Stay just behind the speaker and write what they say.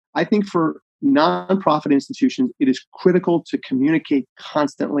I think for nonprofit institutions, it is critical to communicate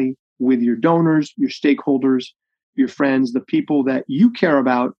constantly with your donors, your stakeholders, your friends, the people that you care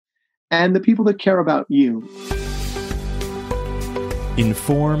about, and the people that care about you.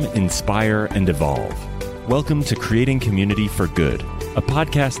 Inform, inspire, and evolve. Welcome to Creating Community for Good, a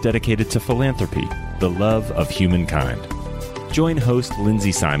podcast dedicated to philanthropy, the love of humankind. Join host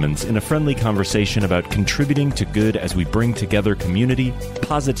Lindsay Simons in a friendly conversation about contributing to good as we bring together community,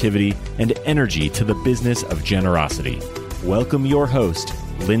 positivity, and energy to the business of generosity. Welcome your host,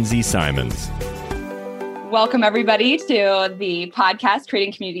 Lindsay Simons. Welcome, everybody, to the podcast,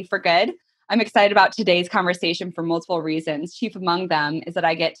 Creating Community for Good. I'm excited about today's conversation for multiple reasons. Chief among them is that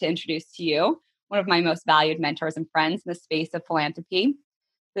I get to introduce to you one of my most valued mentors and friends in the space of philanthropy.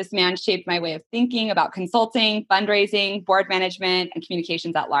 This man shaped my way of thinking about consulting, fundraising, board management, and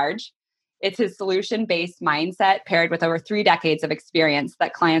communications at large. It's his solution-based mindset paired with over 3 decades of experience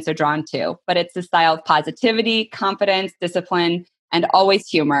that clients are drawn to. But it's the style of positivity, confidence, discipline, and always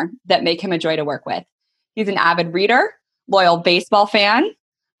humor that make him a joy to work with. He's an avid reader, loyal baseball fan,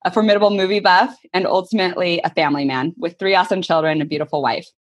 a formidable movie buff, and ultimately a family man with 3 awesome children and a beautiful wife.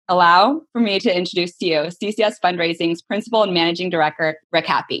 Allow for me to introduce to you CCS Fundraising's Principal and Managing Director, Rick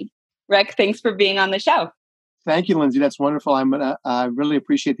Happy. Rick, thanks for being on the show. Thank you, Lindsay. That's wonderful. I really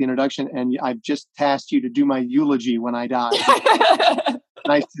appreciate the introduction, and I've just tasked you to do my eulogy when I die.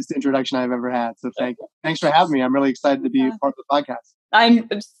 Nicest introduction I've ever had. So thanks for having me. I'm really excited to be part of the podcast. I'm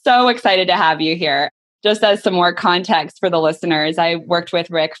so excited to have you here. Just as some more context for the listeners, I worked with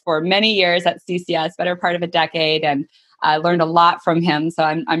Rick for many years at CCS, better part of a decade, and I learned a lot from him. So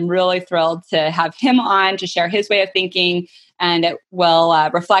I'm really thrilled to have him on to share his way of thinking, and it will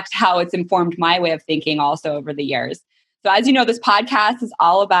reflect how it's informed my way of thinking also over the years. So as you know, this podcast is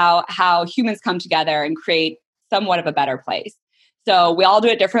all about how humans come together and create somewhat of a better place. So we all do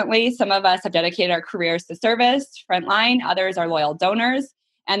it differently. Some of us have dedicated our careers to service, frontline, others are loyal donors.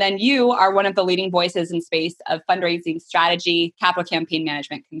 And then you are one of the leading voices in space of fundraising strategy, capital campaign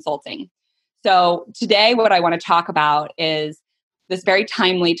management consulting. So today, what I want to talk about is this very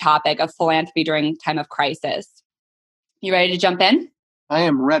timely topic of philanthropy during time of crisis. You ready to jump in? I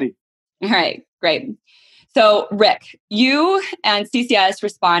am ready. All right, great. So Rick, you and CCS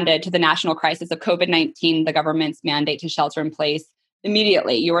responded to the national crisis of COVID-19, the government's mandate to shelter in place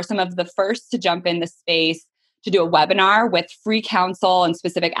immediately. You were some of the first to jump in the space to do a webinar with free counsel and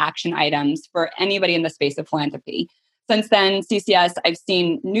specific action items for anybody in the space of philanthropy. Since then, CCS, I've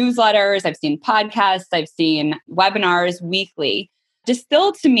seen newsletters, I've seen podcasts, I've seen webinars weekly.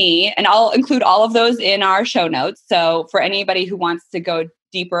 Distilled to me, and I'll include all of those in our show notes. So for anybody who wants to go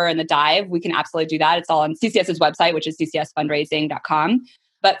deeper in the dive, we can absolutely do that. It's all on CCS's website, which is ccsfundraising.com.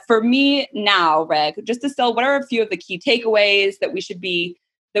 But for me now, Rick, just distill, what are a few of the key takeaways that we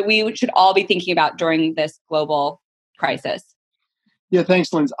should all be thinking about during this global crisis? Yeah,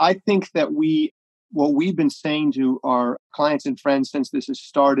 thanks, Linz. I think that what we've been saying to our clients and friends since this has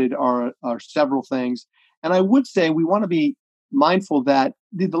started are several things. And I would say we want to be mindful that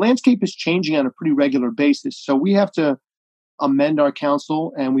the landscape is changing on a pretty regular basis. So we have to amend our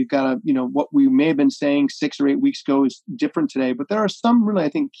counsel, and we've got to, what we may have been saying 6 or 8 weeks ago is different today. But there are some really, I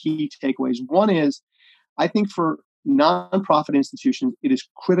think, key takeaways. One is, I think for nonprofit institutions, it is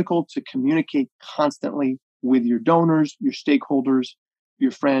critical to communicate constantly with your donors, your stakeholders, your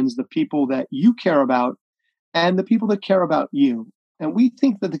friends, the people that you care about, and the people that care about you. And we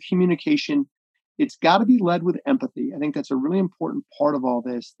think that the communication, it's got to be led with empathy. I think that's a really important part of all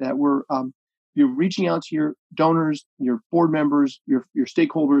this, that you're reaching out to your donors, your board members, your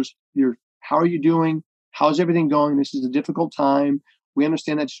stakeholders, how are you doing? How's everything going? This is a difficult time. We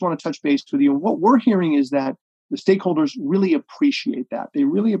understand that. Just want to touch base with you. And what we're hearing is that the stakeholders really appreciate that. They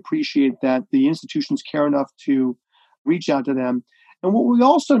really appreciate that the institutions care enough to reach out to them. And what we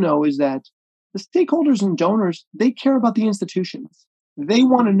also know is that the stakeholders and donors, they care about the institutions. They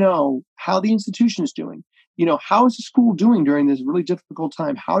want to know how the institution is doing. How is the school doing during this really difficult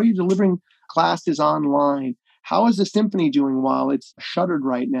time? How are you delivering classes online? How is the symphony doing while it's shuttered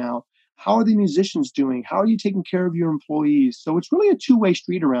right now? How are the musicians doing? How are you taking care of your employees? So it's really a two-way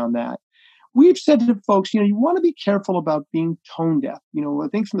street around that. We've said to folks, you want to be careful about being tone deaf. I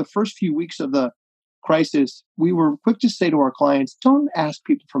think from the first few weeks of the crisis, we were quick to say to our clients, don't ask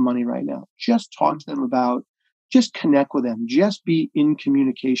people for money right now. Just talk to them just connect with them, just be in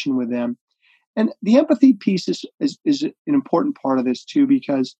communication with them. And the empathy piece is an important part of this too,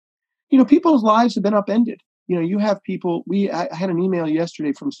 because, people's lives have been upended. You have people, I had an email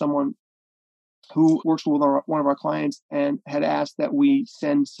yesterday from someone who works with one of our clients and had asked that we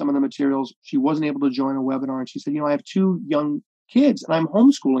send some of the materials. She wasn't able to join a webinar. And she said, I have 2 young kids and I'm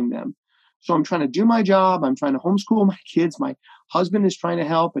homeschooling them. So I'm trying to do my job. I'm trying to homeschool my kids. My husband is trying to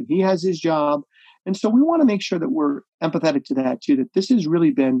help and he has his job. And so we want to make sure that we're empathetic to that too, that this has really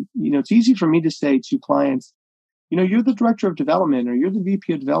been, it's easy for me to say to clients, you're the director of development or you're the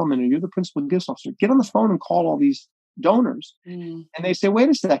VP of development or you're the principal gift officer. Get on the phone and call all these donors. And they say, wait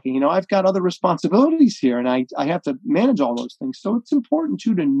a second, I've got other responsibilities here and I have to manage all those things. So it's important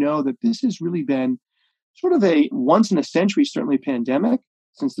too to know that this has really been sort of a once in a century, certainly pandemic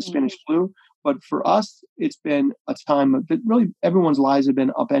since the Spanish flu. But for us, it's been a time that really everyone's lives have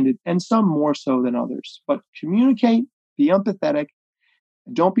been upended and some more so than others. But communicate, be empathetic,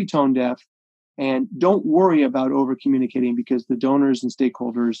 don't be tone deaf, and don't worry about over communicating because the donors and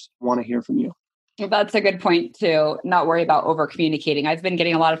stakeholders want to hear from you. Well, that's a good point to not worry about over communicating. I've been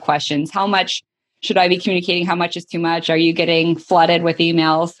getting a lot of questions. How much should I be communicating? How much is too much? Are you getting flooded with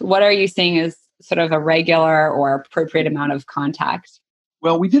emails? What are you seeing as sort of a regular or appropriate amount of contact?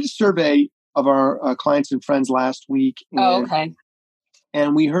 Well, we did a survey of our clients and friends last week. Okay.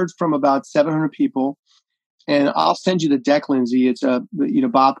 And we heard from about 700 people. And I'll send you the deck, Lindsay. It's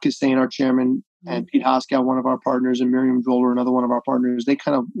Bob Kassane, our chairman, and Pete Hoskow, one of our partners, and Miriam Joller, another one of our partners. They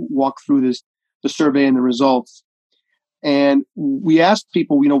kind of walk through the survey and the results. And we asked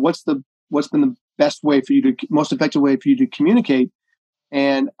people, what's been the best way for you to, most effective way for you to communicate?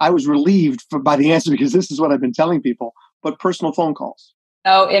 And I was relieved by the answer because this is what I've been telling people, but personal phone calls.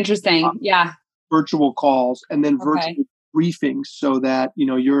 Oh, interesting. Yeah. Virtual calls and then virtual briefings so that,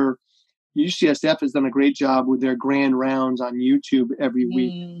 your UCSF has done a great job with their grand rounds on YouTube every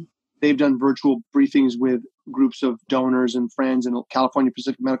week. They've done virtual briefings with groups of donors and friends, and California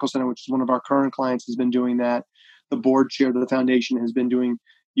Pacific Medical Center, which is one of our current clients, has been doing that. The board chair of the foundation has been doing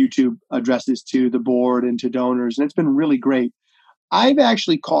YouTube addresses to the board and to donors, and it's been really great. I've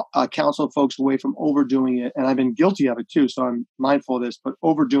actually counseled folks away from overdoing it, and I've been guilty of it too, so I'm mindful of this, but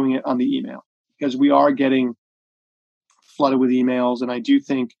overdoing it on the email because we are getting flooded with emails, and I do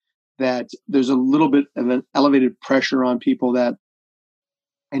think that there's a little bit of an elevated pressure on people that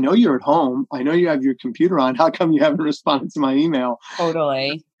I know you're at home. I know you have your computer on. How come you haven't responded to my email?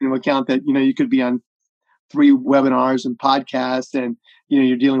 Totally. Account that, you could be on 3 webinars and podcasts and,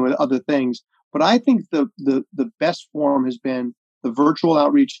 you're dealing with other things. But I think the best form has been the virtual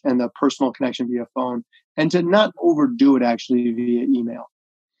outreach and the personal connection via phone, and to not overdo it actually via email.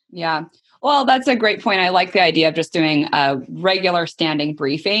 Yeah. Well, that's a great point. I like the idea of just doing a regular standing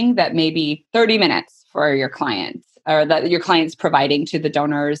briefing that may be 30 minutes for your clients or that your client's providing to the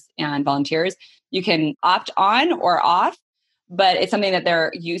donors and volunteers. You can opt on or off, but it's something that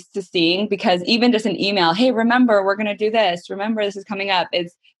they're used to seeing because even just an email, hey, remember, we're going to do this. Remember, this is coming up.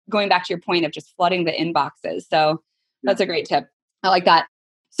 It's going back to your point of just flooding the inboxes. So that's a great tip. I like that.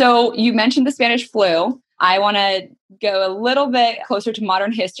 So you mentioned the Spanish flu. I want to go a little bit closer to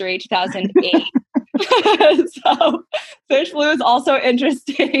modern history, 2008. So Spanish flu is also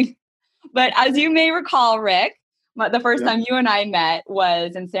interesting. But as you may recall, Rick, the first time you and I met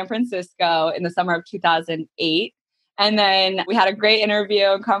was in San Francisco in the summer of 2008. And then we had a great interview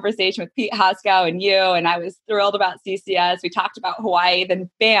and conversation with Pete Hoskow and you, and I was thrilled about CCS. We talked about Hawaii,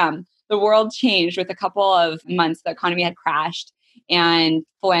 then bam, the world changed with a couple of months. The economy had crashed and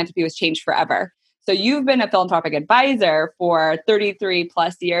philanthropy was changed forever. So you've been a philanthropic advisor for 33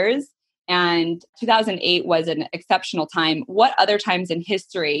 plus years, and 2008 was an exceptional time. What other times in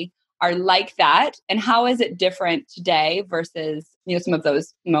history are like that? And how is it different today versus, some of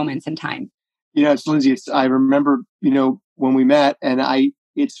those moments in time? It's Lindsay. I remember, when we met, and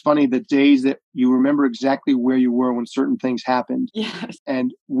it's funny the days that you remember exactly where you were when certain things happened. Yes.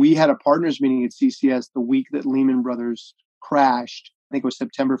 And we had a partners meeting at CCS the week that Lehman Brothers crashed. I think it was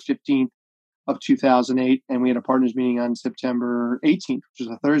September 15th of 2008. And we had a partners meeting on September 18th, which was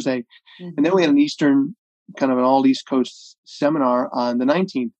a Thursday. Mm-hmm. And then we had an Eastern, kind of an all East Coast seminar on the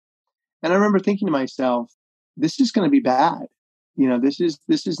 19th. And I remember thinking to myself, this is going to be bad. This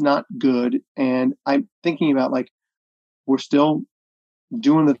is not good. And I'm thinking about we're still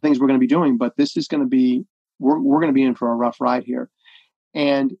doing the things we're going to be doing, but this is going to be, we're going to be in for a rough ride here.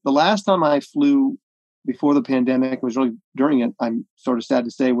 And the last time I flew before the pandemic, was really during it, I'm sort of sad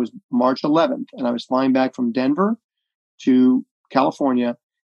to say, was March 11th. And I was flying back from Denver to California.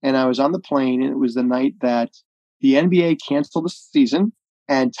 And I was on the plane, and it was the night that the NBA canceled the season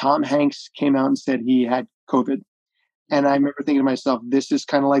and Tom Hanks came out and said he had COVID. And I remember thinking to myself, this is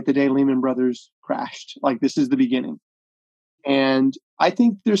kind of like the day Lehman Brothers crashed. This is the beginning. And I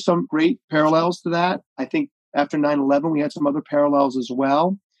think there's some great parallels to that. I think after 9/11, we had some other parallels as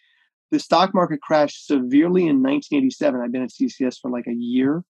well. The stock market crashed severely in 1987. I've been at CCS for a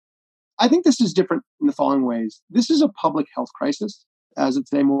year. I think this is different in the following ways. This is a public health crisis. As of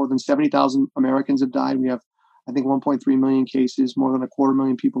today, more than 70,000 Americans have died. We have, I think, 1.3 million cases, more than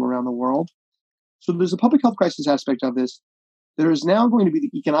 250,000 people around the world. So there's a public health crisis aspect of this. There is now going to be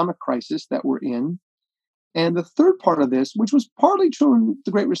the economic crisis that we're in. And the third part of this, which was partly true in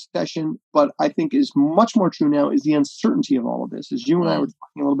the Great Recession, but I think is much more true now, is the uncertainty of all of this. As you and I were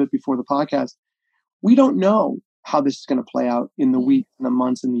talking a little bit before the podcast, we don't know how this is going to play out in the weeks and the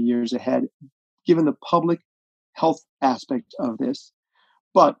months and the years ahead, given the public health aspect of this.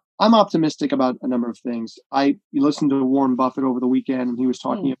 But I'm optimistic about a number of things. You listened to Warren Buffett over the weekend, and he was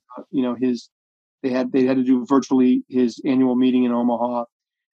talking about, they had to do virtually his annual meeting in Omaha.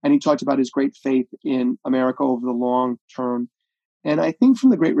 And he talked about his great faith in America over the long term. And I think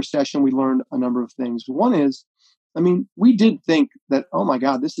from the Great Recession, we learned a number of things. One is, we did think that, oh my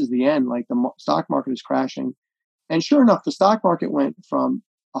God, this is the end. Like the stock market is crashing. And sure enough, the stock market went from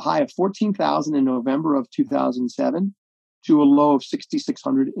a high of 14,000 in November of 2007 to a low of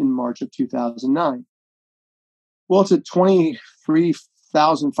 6,600 in March of 2009. Well, it's at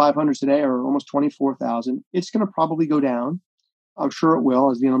 23,500 today, or almost 24,000. It's going to probably go down. I'm sure it will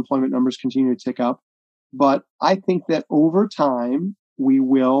as the unemployment numbers continue to tick up. But I think that over time, we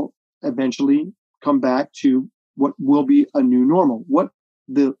will eventually come back to what will be a new normal. What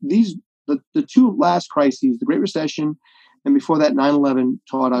the two last crises, the Great Recession, and before that 9/11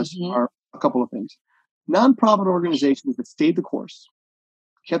 taught us are a couple of things. Nonprofit organizations that stayed the course,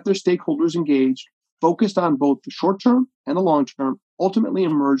 kept their stakeholders engaged, focused on both the short term and the long term, ultimately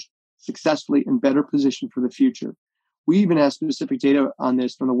emerged successfully and better positioned for the future. We even have specific data on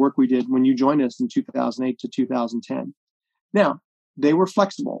this from the work we did when you joined us in 2008 to 2010. Now, they were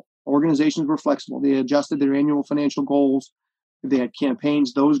flexible. Organizations were flexible. They adjusted their annual financial goals. They had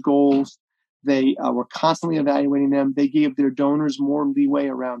campaigns, those goals. They were constantly evaluating them. They gave their donors more leeway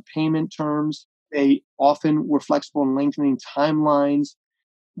around payment terms. They often were flexible in lengthening timelines.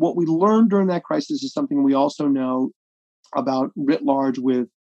 What we learned during that crisis is something we also know about writ large with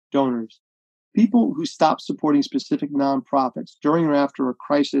donors. People who stop supporting specific nonprofits during or after a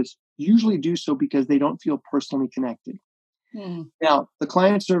crisis usually do so because they don't feel personally connected. Now, the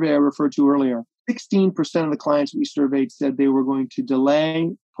client survey I referred to earlier, 16% of the clients we surveyed said they were going to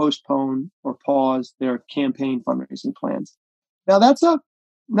delay, postpone, or pause their campaign fundraising plans. Now, that's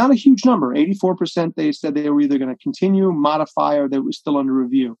not a huge number. 84% they said they were either going to continue, modify, or they were still under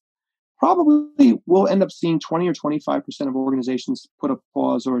review. Probably we'll end up seeing 20 or 25% of organizations put a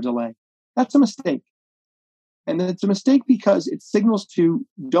pause or a delay. That's a mistake. And it's a mistake because it signals to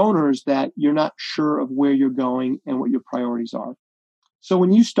donors that you're not sure of where you're going and what your priorities are. So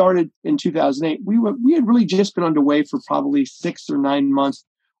when you started in 2008, we had really just been underway for probably 6 or 9 months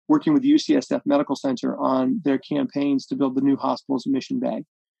working with UCSF Medical Center on their campaigns to build the new hospitals in Mission Bay,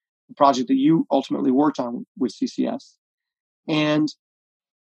 the project that you ultimately worked on with CCS. And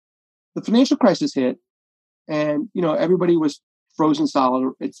the financial crisis hit, and everybody was frozen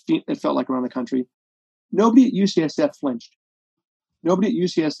solid. It felt like around the country. Nobody at UCSF flinched. Nobody at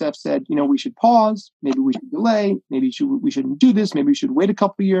UCSF said, we should pause. Maybe we should delay. Maybe we shouldn't do this. Maybe we should wait a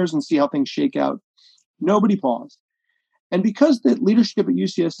couple of years and see how things shake out. Nobody paused. And because the leadership at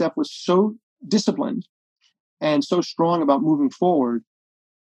UCSF was so disciplined and so strong about moving forward,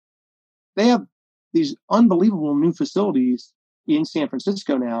 they have these unbelievable new facilities in San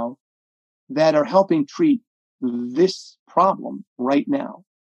Francisco now that are helping treat this problem right now.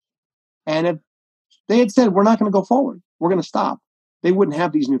 And if they had said, we're not going to go forward, we're going to stop, they wouldn't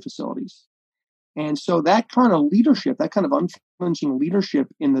have these new facilities. And so that kind of leadership, that kind of unflinching leadership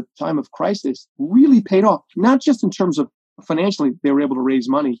in the time of crisis really paid off, not just in terms of financially, they were able to raise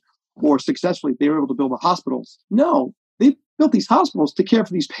money, or successfully, they were able to build the hospitals. No, they built these hospitals to care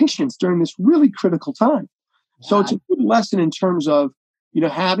for these patients during this really critical time. Yeah. So it's a good lesson in terms of,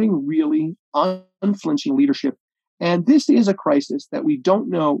 having really unflinching leadership. And this is a crisis that we don't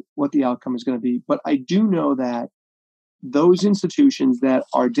know what the outcome is going to be. But I do know that those institutions that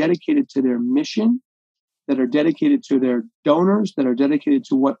are dedicated to their mission, that are dedicated to their donors, that are dedicated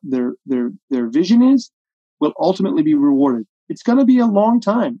to what their vision is, will ultimately be rewarded. It's going to be a long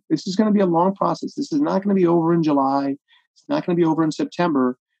time. This is going to be a long process. This is not going to be over in July. It's not going to be over in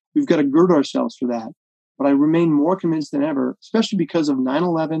September. We've got to gird ourselves for that. But I remain more convinced than ever, especially because of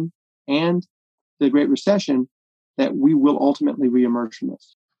 9/11 and the Great Recession, that we will ultimately reemerge from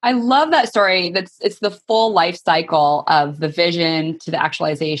this. I love that story. It's the full life cycle of the vision to the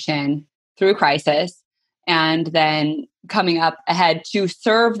actualization through crisis, and then coming up ahead to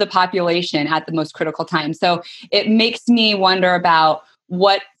serve the population at the most critical time. So it makes me wonder about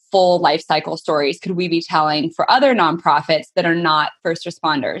what full life cycle stories could we be telling for other nonprofits that are not first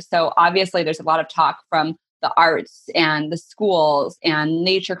responders? So obviously there's a lot of talk from the arts and the schools and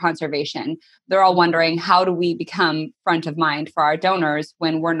nature conservation. They're all wondering, how do we become front of mind for our donors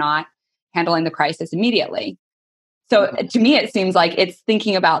when we're not handling the crisis immediately? So to me, it seems like it's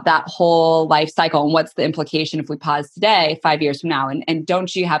thinking about that whole life cycle and what's the implication if we pause today, 5 years from now, and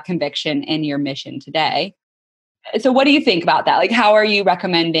don't you have conviction in your mission today? So what do you think about that? Like, how are you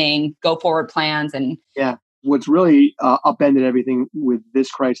recommending go forward plans? And Yeah, what's really upended everything with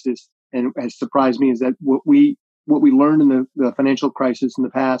this crisis and has surprised me is that what we learned in the financial crisis in the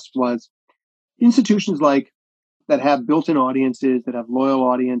past was institutions like that have built-in audiences, that have loyal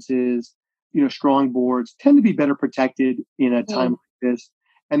audiences, strong boards, tend to be better protected in a time like this.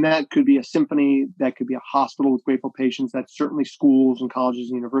 And that could be a symphony, that could be a hospital with grateful patients, that's certainly schools and colleges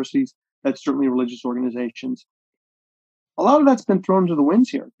and universities, that's certainly religious organizations. A lot of that's been thrown to the winds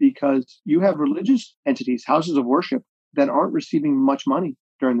here because you have religious entities, houses of worship, that aren't receiving much money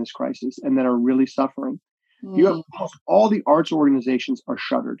during this crisis and that are really suffering. You have all the arts organizations are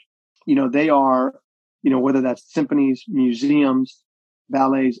shuttered. They are, whether that's symphonies, museums,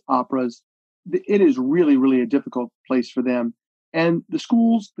 ballets, operas, it is really, really a difficult place for them. And the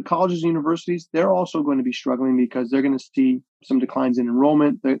schools, the colleges, and universities, they're also going to be struggling because they're going to see some declines in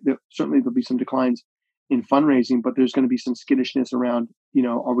enrollment. Certainly there'll be some declines in fundraising, but there's going to be some skittishness around,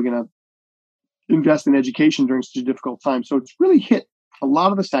 are we going to invest in education during such a difficult time? So it's really hit a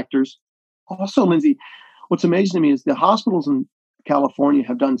lot of the sectors. Also, Lindsay, what's amazing to me is the hospitals in California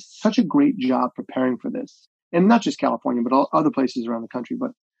have done such a great job preparing for this. And not just California, but all other places around the country,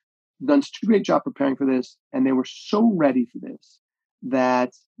 but done such a great job preparing for this. And they were so ready for this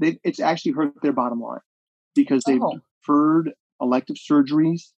that it's actually hurt their bottom line because they've deferred elective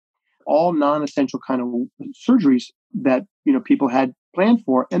surgeries, all non-essential kind of surgeries that, people had planned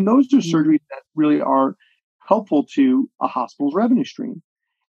for. And those are surgeries that really are helpful to a hospital's revenue stream.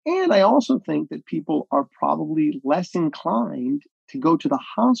 And I also think that people are probably less inclined to go to the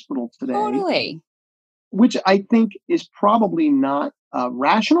hospital today. Totally. Which I think is probably not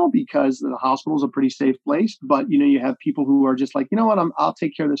rational because the hospital is a pretty safe place. But, you have people who are just like, you know what, I'll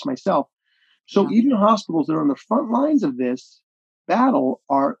take care of this myself. So even hospitals that are on the front lines of this battle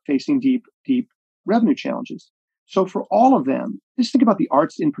are facing deep, deep revenue challenges. So for all of them, just think about the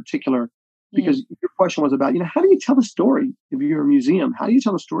arts in particular, because your question was about, how do you tell the story if you're a museum? How do you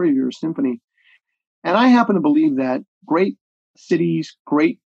tell the story if you're a symphony? And I happen to believe that great cities,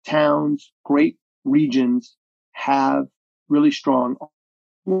 great towns, great regions have really strong,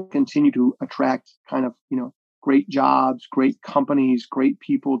 will continue to attract kind of, great jobs, great companies, great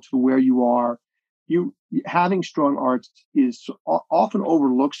people to where you are. Having strong arts is often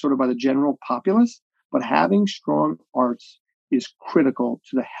overlooked sort of by the general populace, but having strong arts is critical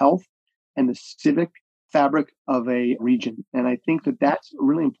to the health and the civic fabric of a region. And I think that that's a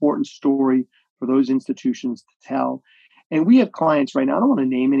really important story for those institutions to tell. And we have clients right now, I don't want to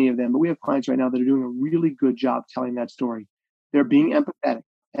name any of them, but we have clients right now that are doing a really good job telling that story. They're being empathetic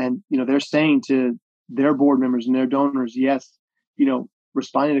and, they're saying to their board members and their donors, yes,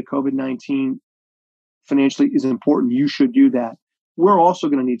 responding to COVID-19 financially is important. You should do that. We're also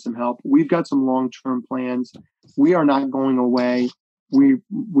going to need some help. We've got some long-term plans. We are not going away. We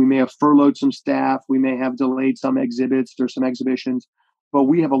may have furloughed some staff. We may have delayed some exhibits or some exhibitions, but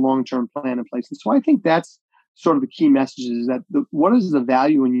we have a long-term plan in place. And so I think that's sort of the key message is that what is the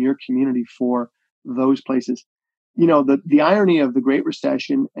value in your community for those places? The irony of the Great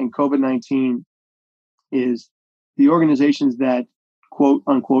Recession and COVID-19 is the organizations that quote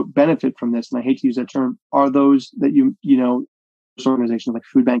unquote benefit from this, and I hate to use that term, are those that organizations like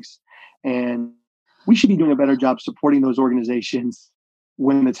food banks. And we should be doing a better job supporting those organizations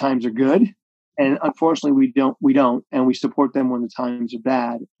when the times are good. And unfortunately, we don't, and we support them when the times are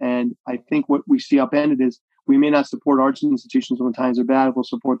bad. And I think what we see upended is we may not support arts institutions when the times are bad. We'll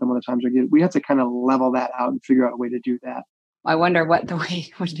support them when the times are good. We have to kind of level that out and figure out a way to do that. I wonder what the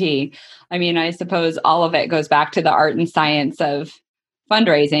way would be. I mean, I suppose all of it goes back to the art and science of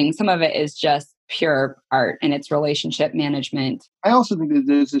fundraising. Some of it is just pure art and its relationship management. I also think that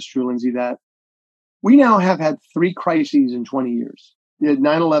this is true, Lindsay, that we now have had 3 crises in 20 years. You had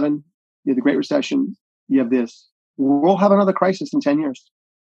 9/11, you had the Great Recession, you have this. We'll have another crisis in 10 years.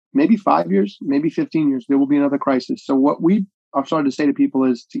 Maybe 5 years, maybe 15 years, there will be another crisis. So what we are starting to say to people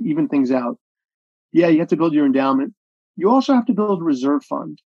is to even things out. Yeah, you have to build your endowment. You also have to build a reserve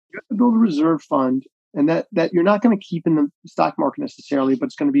fund. You have to build a reserve fund, and that you're not going to keep in the stock market necessarily, but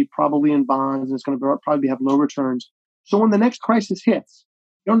it's going to be probably in bonds, and it's going to probably have low returns. So when the next crisis hits,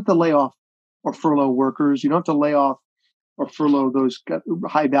 you don't have to lay off or furlough workers. You don't have to lay off or furlough those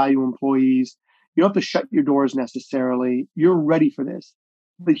high value employees. You don't have to shut your doors necessarily. You're ready for this.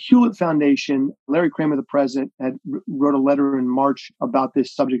 The Hewlett Foundation, Larry Kramer, the president, wrote a letter in March about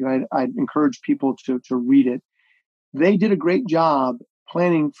this subject, and I'd encourage people to read it. They did a great job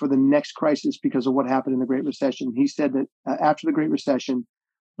planning for the next crisis because of what happened in the Great Recession. He said that after the Great Recession,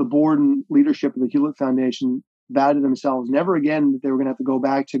 the board and leadership of the Hewlett Foundation vowed to themselves never again that they were going to have to go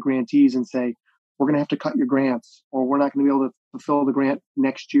back to grantees and say, we're going to have to cut your grants, or we're not going to be able to fulfill the grant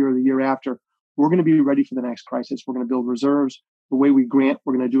next year or the year after. We're going to be ready for the next crisis. We're going to build reserves. The way we grant,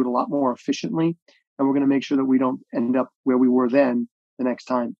 we're going to do it a lot more efficiently. And we're going to make sure that we don't end up where we were then the next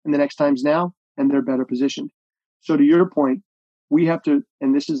time. And the next time's now, and they're better positioned. So to your point, we have to,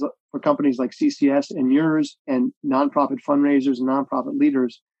 and this is for companies like CCS and yours and nonprofit fundraisers and nonprofit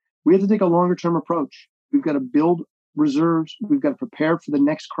leaders, we have to take a longer term approach. We've got to build reserves. We've got to prepare for the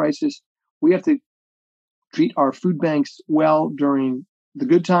next crisis. We have to treat our food banks well during the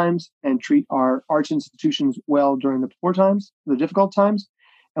good times and treat our arts institutions well during the poor times, the difficult times.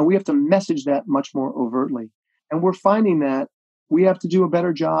 And we have to message that much more overtly. And we're finding that we have to do a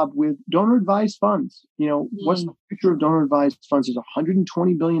better job with donor advised funds. What's the future of donor advised funds? There's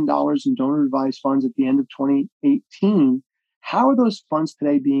 $120 billion in donor advised funds at the end of 2018. How are those funds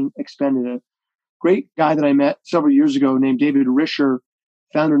today being expended? A great guy that I met several years ago named David Risher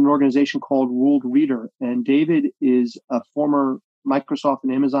founded an organization called World Reader. And David is a former Microsoft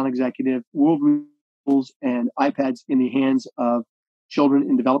and Amazon executive. World Readers and iPads in the hands of children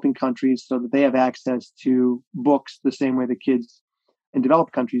in developing countries so that they have access to books the same way the kids in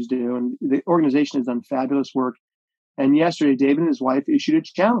developed countries do. And the organization has done fabulous work. And yesterday, David and his wife issued a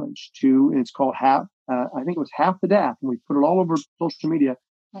challenge and it's called I think it was Half the DAF. And we put it all over social media.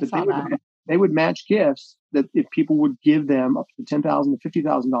 They would match gifts that if people would give them up to $10,000 to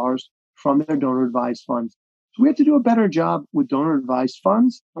 $50,000 from their donor advised funds. So we have to do a better job with donor advised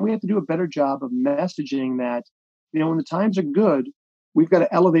funds. And we have to do a better job of messaging that, when the times are good, we've got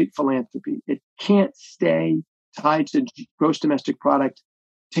to elevate philanthropy. It can't stay tied to gross domestic product,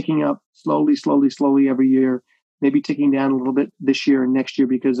 ticking up slowly every year, maybe ticking down a little bit this year and next year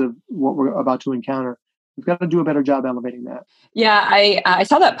because of what we're about to encounter. We've got to do a better job elevating that. Yeah, I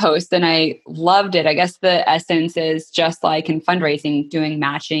saw that post and I loved it. I guess the essence is just like in fundraising, doing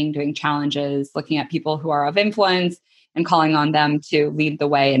matching, doing challenges, looking at people who are of influence and calling on them to lead the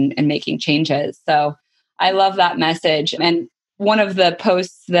way and making changes. So I love that message. And one of the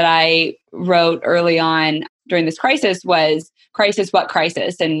posts that I wrote early on during this crisis was, crisis, what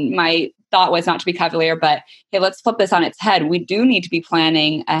crisis? And my thought was not to be cavalier, but hey, let's flip this on its head. We do need to be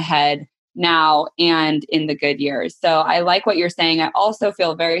planning ahead now and in the good years. So I like what you're saying. I also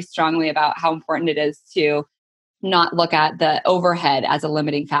feel very strongly about how important it is to not look at the overhead as a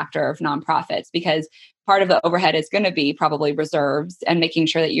limiting factor of nonprofits, because part of the overhead is going to be probably reserves and making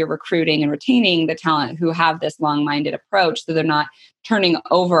sure that you're recruiting and retaining the talent who have this long-minded approach so they're not turning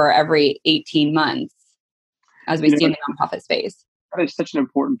over every 18 months, as we see in the nonprofit space. That is such an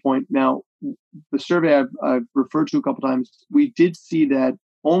important point. Now, the survey I've referred to a couple of times, we did see that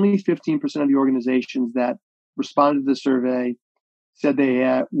only 15% of the organizations that responded to the survey said they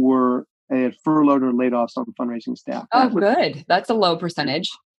had furloughed or laid off some fundraising staff. Good. That's a low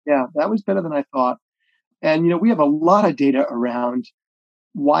percentage. Yeah, that was better than I thought. And, we have a lot of data around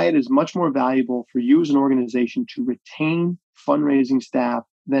why it is much more valuable for you as an organization to retain fundraising staff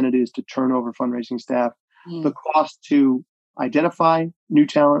than it is to turn over fundraising staff. The cost to identify new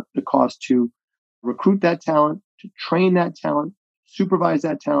talent, the cost to recruit that talent, to train that talent, supervise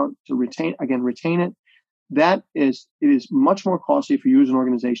that talent, to retain it. It is much more costly for you as an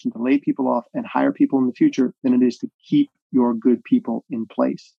organization to lay people off and hire people in the future than it is to keep your good people in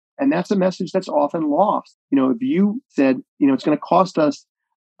place. And that's a message that's often lost. If you said, it's going to cost us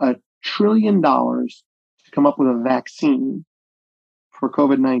 $1 trillion to come up with a vaccine for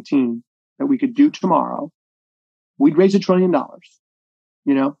COVID-19 that we could do tomorrow, we'd raise $1 trillion.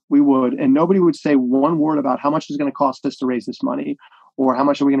 We would. And nobody would say one word about how much it's going to cost us to raise this money or how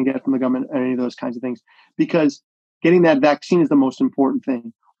much are we going to get from the government or any of those kinds of things, because getting that vaccine is the most important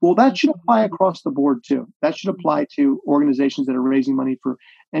thing. Well, that should apply across the board too. That should apply to organizations that are raising money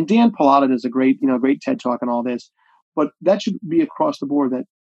and Dan Pallotta does a great TED Talk on all this, but that should be across the board that,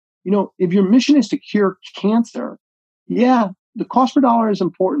 if your mission is to cure cancer, yeah, the cost per dollar is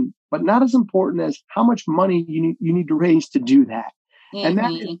important, but not as important as how much money you need to raise to do that. Mm-hmm.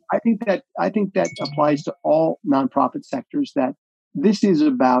 And I think that applies to all nonprofit sectors, that this is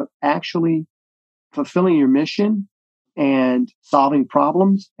about actually fulfilling your mission and solving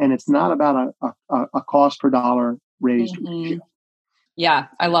problems. And it's not about a cost per dollar raised. Mm-hmm. Yeah,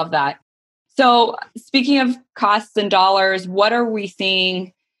 I love that. So speaking of costs and dollars, what are we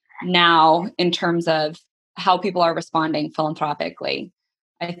seeing now in terms of how people are responding philanthropically?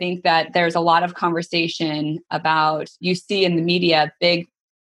 I think that there's a lot of conversation about, you see in the media, big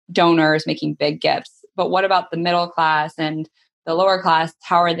donors making big gifts. But what about the middle class and the lower class?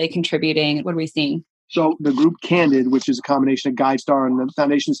 How are they contributing? What are we seeing? So the group Candid, which is a combination of GuideStar and the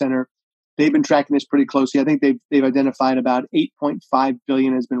Foundation Center, they've been tracking this pretty closely. I think they've identified about $8.5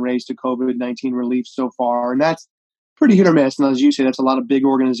 billion has been raised to COVID-19 relief so far. And that's pretty hit or miss. And as you say, that's a lot of big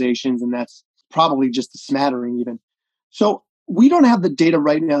organizations, and that's probably just a smattering even. So we don't have the data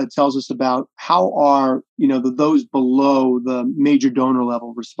right now that tells us about how are, those below the major donor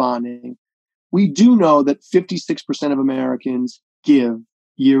level responding. We do know that 56% of Americans give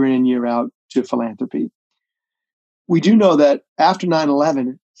year in and year out to philanthropy. We do know that after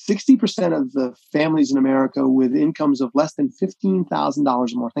 9/11, 60% of the families in America with incomes of less than $15,000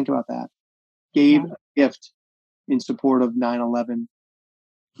 or more, think about that, gave a gift in support of 9/11.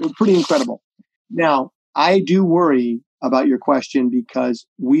 It was pretty incredible. Now, I do worry about your question because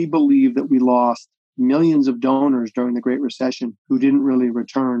we believe that we lost millions of donors during the Great Recession who didn't really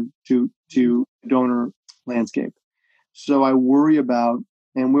return to donor landscape. So I worry about,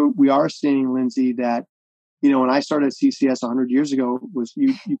 and we are seeing, Lindsay, that, when I started at CCS 100 years ago, was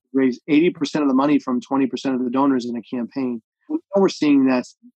you raise 80% of the money from 20% of the donors in a campaign. Now we're seeing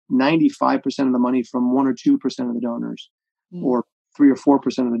that's 95% of the money from 1 or 2% of the donors, or 3 or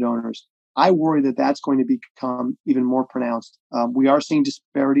 4% of the donors. I worry that that's going to become even more pronounced. We are seeing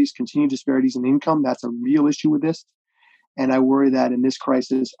continued disparities in income. That's a real issue with this. And I worry that in this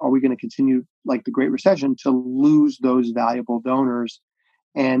crisis, are we going to continue, like the Great Recession, to lose those valuable donors?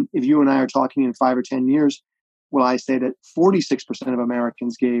 And if you and I are talking in 5 or 10 years, will I say that 46% of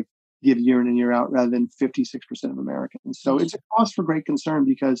Americans give year in and year out rather than 56% of Americans? So it's a cause for great concern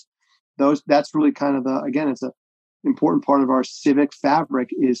because that's really kind of it's a important part of our civic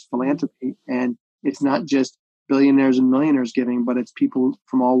fabric is philanthropy. And it's not just billionaires and millionaires giving, but it's people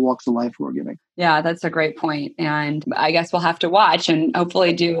from all walks of life who are giving. Yeah, that's a great point. And I guess we'll have to watch and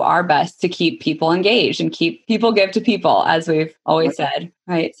hopefully do our best to keep people engaged and keep people give to people, as we've always said,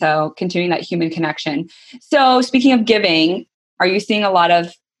 right? So continuing that human connection. So speaking of giving, are you seeing a lot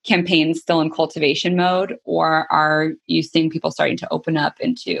of campaigns still in cultivation mode, or are you seeing people starting to open up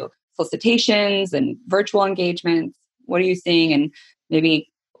into solicitations and virtual engagements? What are you seeing? And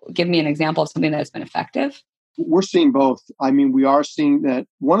maybe give me an example of something that's been effective. We're seeing both. I mean, we are seeing that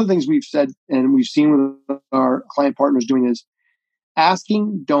one of the things we've said and we've seen with our client partners doing is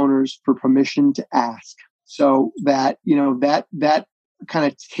asking donors for permission to ask. So that, that kind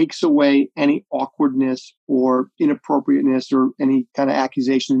of takes away any awkwardness or inappropriateness or any kind of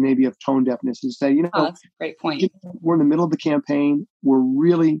accusation maybe of tone deafness, and say, that's a great point. We're in the middle of the campaign. We're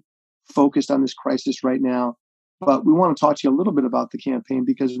really focused on this crisis right now, but we want to talk to you a little bit about the campaign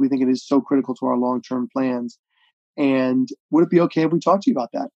because we think it is so critical to our long-term plans. And would it be okay if we talk to you about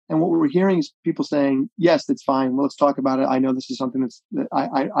that? And what we're hearing is people saying, yes, that's fine. Well, let's talk about it. I know this is something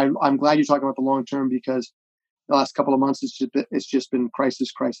I'm glad you're talking about the long-term because the last couple of months, it's just been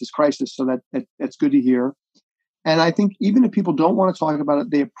crisis. So that's good to hear. And I think even if people don't want to talk about it,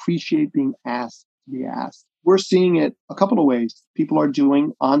 they appreciate being asked to be asked. We're seeing it a couple of ways. People are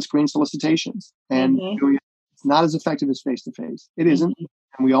doing on-screen solicitations and doing it. It's not as effective as face-to-face. It isn't.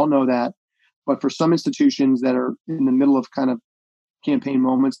 And we all know that. But for some institutions that are in the middle of kind of campaign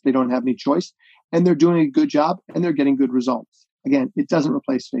moments, they don't have any choice. And they're doing a good job and they're getting good results. Again, it doesn't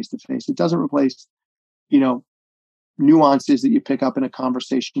replace face-to-face. It doesn't replace, nuances that you pick up in a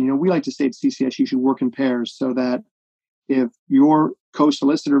conversation. We like to say at CCS, you should work in pairs so that if your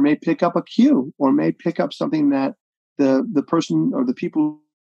co-solicitor may pick up a cue or may pick up something that the person or the people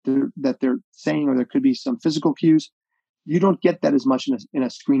that they're saying, or there could be some physical cues, you don't get that as much in a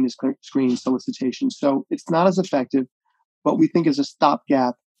screen solicitation. So it's not as effective, but we think as a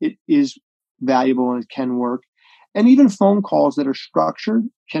stopgap, it is valuable and it can work. And even phone calls that are structured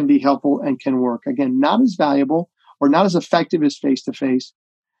can be helpful and can work. Again, not as valuable or not as effective as face-to-face.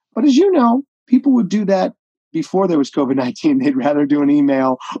 But as you know, people would do that before there was COVID-19. They'd rather do an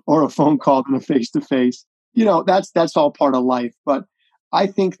email or a phone call than a face-to-face. That's all part of life. But I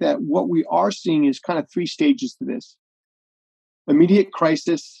think that what we are seeing is kind of 3 stages to this: immediate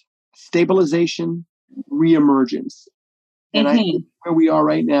crisis, stabilization, reemergence. And I think where we are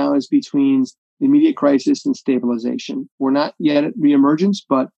right now is between immediate crisis and stabilization. We're not yet at reemergence,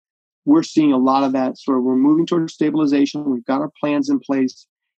 but we're seeing a lot of that. So we're moving towards stabilization. We've got our plans in place,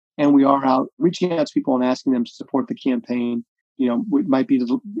 and we are out reaching out to people and asking them to support the campaign. It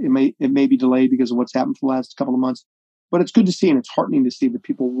may be delayed because of what's happened for the last couple of months, But it's good to see, and it's heartening to see that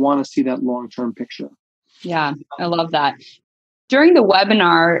people want to see that long-term picture. Yeah, I love that. During the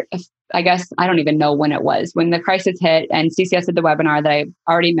webinar, I guess I don't even know when it was, when the crisis hit and CCS did the webinar that I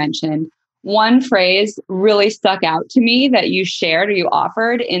already mentioned, one phrase really stuck out to me that you shared or you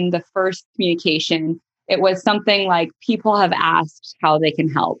offered in the first communication. It was something like, people have asked how they can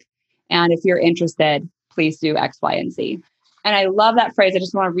help. And if you're interested, please do X, Y, and Z. And I love that phrase. I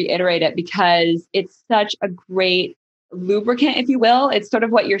just want to reiterate it because it's such a great lubricant, if you will. It's sort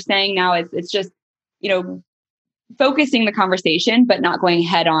of what you're saying now. It's just, focusing the conversation, but not going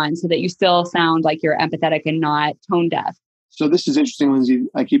head on so that you still sound like you're empathetic and not tone deaf. So this is interesting, Lindsay.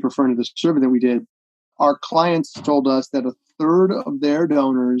 I keep referring to the survey that we did. Our clients told us that a third of their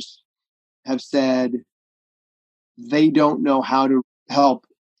donors have said they don't know how to help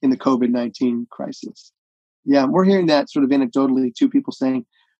in the COVID-19 crisis. Yeah, we're hearing that sort of anecdotally, too, people saying,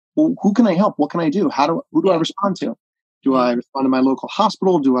 well, who can I help? What can I do? Who do I respond to? Do I respond to my local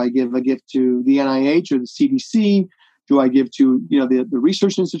hospital? Do I give a gift to the NIH or the CDC? Do I give to the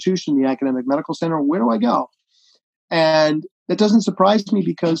research institution, the academic medical center? Where do I go? And that doesn't surprise me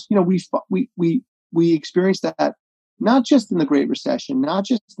because we experienced that not just in the Great Recession, not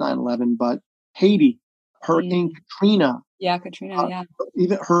just 9/11, but Haiti, Hurricane Katrina. Yeah, Katrina.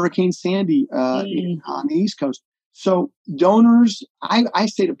 Even Hurricane Sandy on the East Coast. So donors, I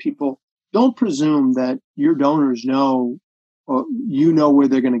say to people, don't presume that your donors know or where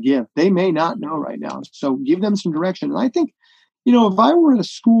they're going to give. They may not know right now. So give them some direction. And I think, if I were at a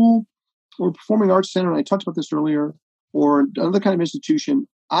school or performing arts center, and I talked about this earlier, or another kind of institution,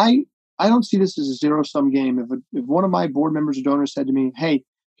 I don't see this as a zero-sum game. If one of my board members or donors said to me, hey,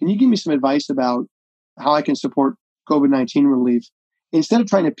 can you give me some advice about how I can support COVID-19 relief? Instead of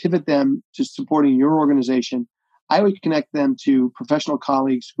trying to pivot them to supporting your organization, I would connect them to professional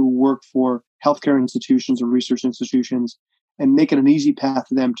colleagues who work for healthcare institutions or research institutions and make it an easy path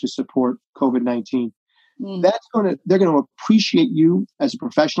for them to support COVID-19. They're going to appreciate you as a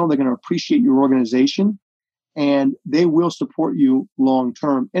professional. They're going to appreciate your organization, and they will support you long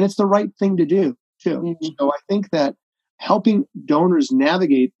term. And it's the right thing to do, too. So I think that helping donors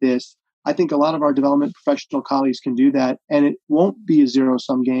navigate this, I think a lot of our development professional colleagues can do that, and it won't be a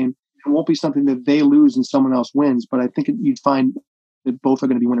zero-sum game. It won't be something that they lose and someone else wins, but I think you'd find that both are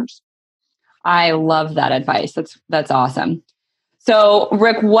going to be winners. I love that advice. That's awesome. So,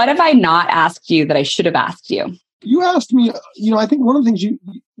 Rick, what have I not asked you that I should have asked you? You asked me, I think one of the things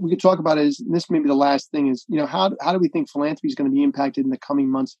we could talk about is, and this may be the last thing, is, how do we think philanthropy is going to be impacted in the coming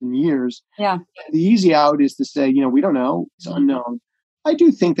months and years? Yeah. The easy out is to say, we don't know. It's unknown. I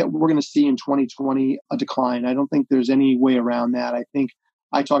do think that we're going to see in 2020 a decline. I don't think there's any way around that. I think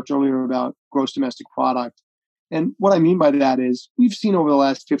I talked earlier about gross domestic product. And what I mean by that is we've seen over the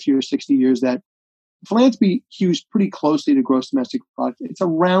last 50 or 60 years that philanthropy hews pretty closely to gross domestic product. It's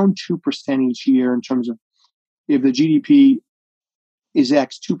around 2% each year in terms of, if the GDP is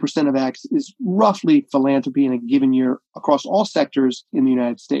X, 2% of X is roughly philanthropy in a given year across all sectors in the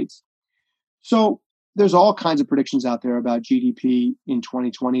United States. So there's all kinds of predictions out there about GDP in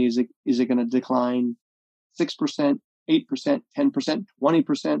 2020. Is it going to decline 6%, 8%, 10%,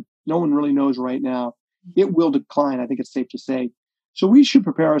 20%? No one really knows right now. It will decline, I think it's safe to say. So we should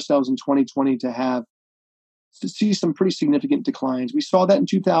prepare ourselves in 2020 to see some pretty significant declines. We saw that in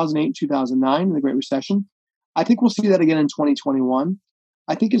 2008, 2009, in the Great Recession. I think we'll see that again in 2021.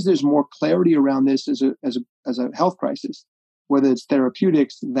 I think as there's more clarity around this as a health crisis, whether it's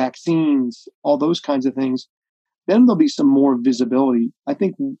therapeutics, vaccines, all those kinds of things, then there'll be some more visibility. I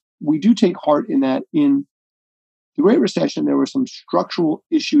think we do take heart in that in the Great Recession, there were some structural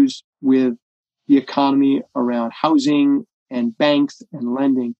issues with the economy around housing and banks and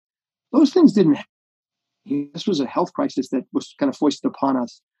lending. Those things didn't happen. This was a health crisis that was kind of foisted upon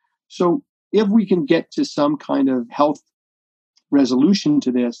us. So if we can get to some kind of health resolution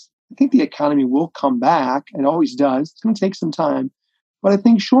to this, I think the economy will come back. It always does. It's going to take some time. But I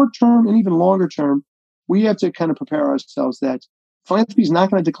think short term and even longer term, we have to kind of prepare ourselves that philanthropy is not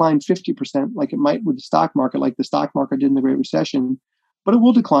going to decline 50% like it might with the stock market, like the stock market did in the Great Recession, but it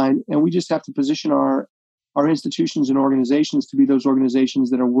will decline. And we just have to position our institutions and organizations to be those organizations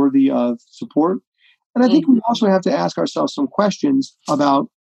that are worthy of support. And I think we also have to ask ourselves some questions about,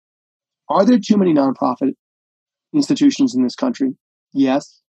 are there too many nonprofit institutions in this country?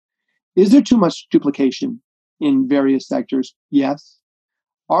 Yes. Is there too much duplication in various sectors? Yes.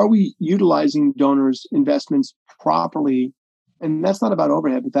 Are we utilizing donors' investments properly? And that's not about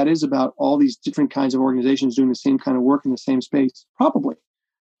overhead, but that is about all these different kinds of organizations doing the same kind of work in the same space, probably.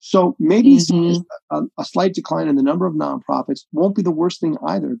 So maybe a slight decline in the number of nonprofits won't be the worst thing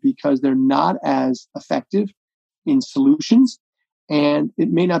either, because they're not as effective in solutions, and it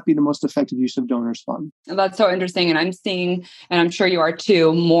may not be the most effective use of donors' funds. That's so interesting. And I'm seeing, and I'm sure you are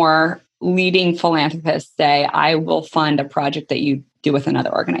too, more leading philanthropists say, I will fund a project that you do with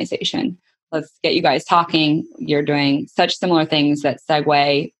another organization. Let's get you guys talking. You're doing such similar things that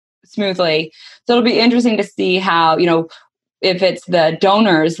segue smoothly. So it'll be interesting to see how, if it's the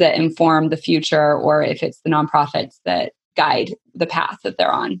donors that inform the future or if it's the nonprofits that guide the path that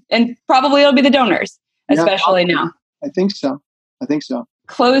they're on. And probably it'll be the donors, especially now. I think so.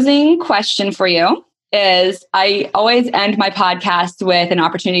 Closing question for you is, I always end my podcast with an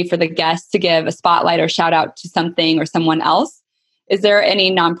opportunity for the guests to give a spotlight or shout out to something or someone else. Is there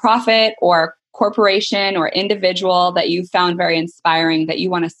any nonprofit or corporation or individual that you found very inspiring that you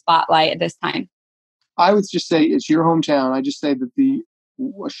want to spotlight at this time? I would just say it's your hometown. I just say that the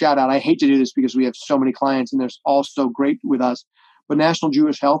shout out, I hate to do this because we have so many clients and they're all so great with us, but National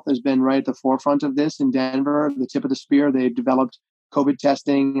Jewish Health has been right at the forefront of this in Denver, the tip of the spear. They've developed COVID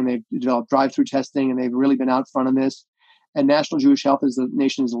testing and they've developed drive-through testing, and they've really been out front of this. And National Jewish Health is the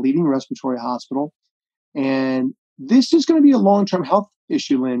nation's leading respiratory hospital. And this is going to be a long-term health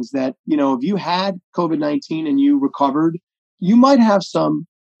issue, Linz, that, if you had COVID-19 and you recovered, you might have some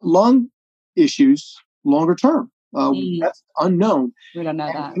lung issues longer term. That's unknown. We don't know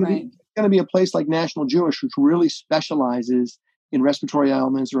that, right? It's going to be a place like National Jewish, which really specializes in respiratory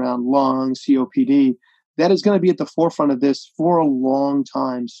ailments around lungs, COPD. That is going to be at the forefront of this for a long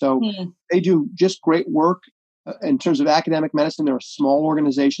time. So they do just great work in terms of academic medicine. They're a small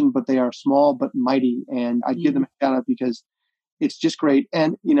organization, but they are small but mighty. And I give them a shout out because it's just great.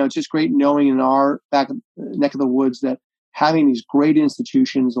 And, it's just great knowing in our neck of the woods that having these great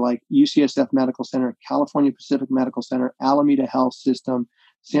institutions like UCSF Medical Center, California Pacific Medical Center, Alameda Health System,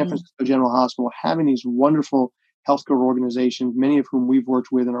 San Francisco General Hospital, having these wonderful healthcare organizations, many of whom we've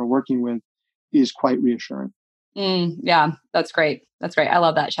worked with and are working with, is quite reassuring. Yeah, that's great. That's great. I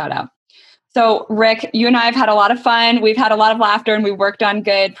love that shout out. So Rick, you and I have had a lot of fun. We've had a lot of laughter and we've worked on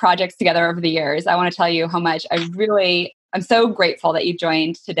good projects together over the years. I want to tell you how much I'm so grateful that you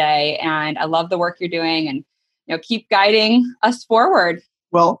joined today, and I love the work you're doing, and keep guiding us forward.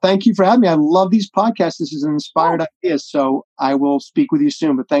 Well, thank you for having me. I love these podcasts. This is an inspired idea. So I will speak with you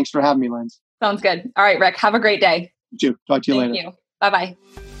soon, but thanks for having me, Linz. Sounds good. All right, Rick, have a great day. You too. Talk to you later. Thank you. Bye-bye.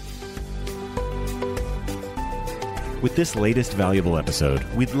 With this latest valuable episode,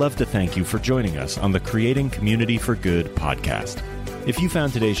 we'd love to thank you for joining us on the Creating Community for Good podcast. If you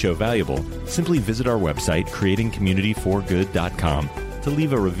found today's show valuable, simply visit our website, creatingcommunityforgood.com, to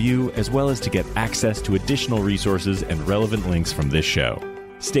leave a review, as well as to get access to additional resources and relevant links from this show.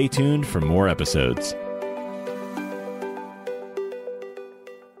 Stay tuned for more episodes.